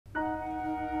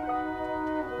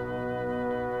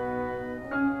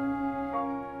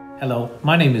Hello,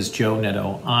 my name is Joe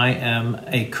Netto. I am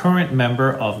a current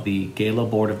member of the Gala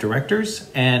Board of Directors,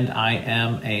 and I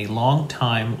am a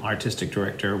longtime artistic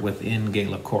director within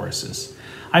Gala Choruses.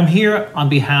 I'm here on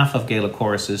behalf of Gala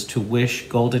Choruses to wish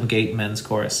Golden Gate Men's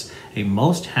Chorus a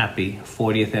most happy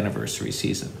 40th anniversary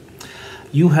season.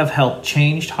 You have helped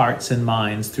change hearts and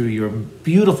minds through your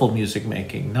beautiful music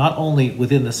making, not only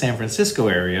within the San Francisco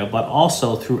area, but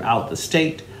also throughout the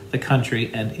state, the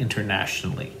country, and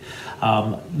internationally.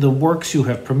 The works you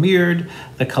have premiered,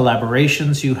 the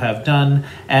collaborations you have done,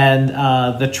 and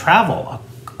the travel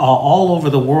all over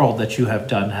the world that you have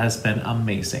done has been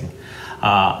amazing.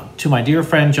 To my dear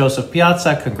friend Joseph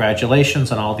Piazza,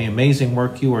 congratulations on all the amazing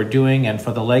work you are doing and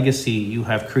for the legacy you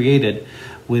have created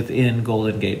within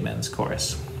Golden Gate Men's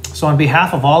Chorus. So on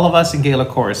behalf of all of us in Gala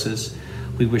Choruses,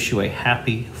 we wish you a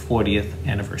happy 40th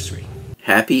anniversary.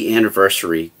 Happy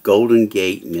anniversary, Golden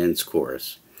Gate Men's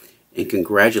Chorus, and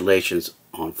congratulations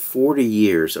on 40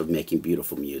 years of making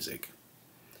beautiful music.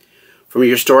 From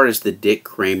your start as the Dick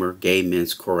Kramer Gay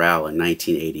Men's Chorale in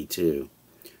 1982,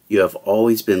 you have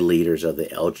always been leaders of the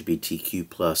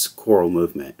LGBTQ+ choral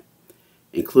movement,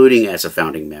 including as a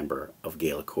founding member of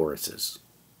Gala Choruses.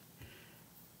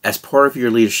 As part of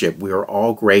your leadership, we are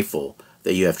all grateful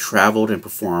that you have traveled and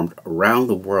performed around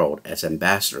the world as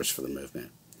ambassadors for the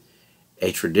movement,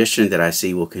 a tradition that I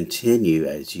see will continue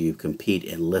as you compete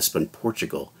in Lisbon,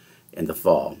 Portugal in the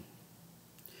fall.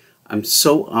 I'm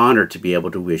so honored to be able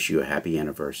to wish you a happy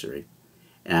anniversary,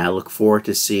 and I look forward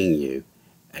to seeing you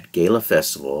at Gala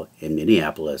Festival in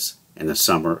Minneapolis in the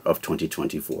summer of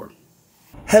 2024.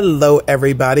 Hello,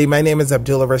 everybody. My name is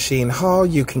Abdullah Rasheen Hall.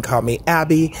 You can call me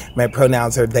Abby. My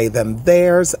pronouns are they, them,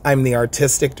 theirs. I'm the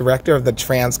artistic director of the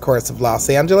Trans Chorus of Los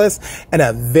Angeles and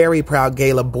a very proud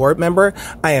Gala board member.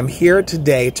 I am here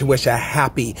today to wish a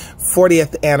happy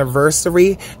 40th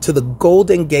anniversary to the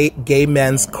Golden Gate Gay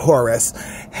Men's Chorus.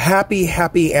 Happy,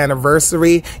 happy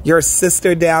anniversary. Your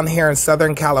sister down here in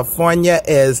Southern California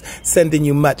is sending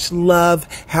you much love.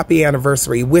 Happy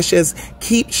anniversary wishes.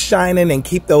 Keep shining and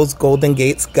keep those Golden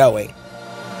Gates going.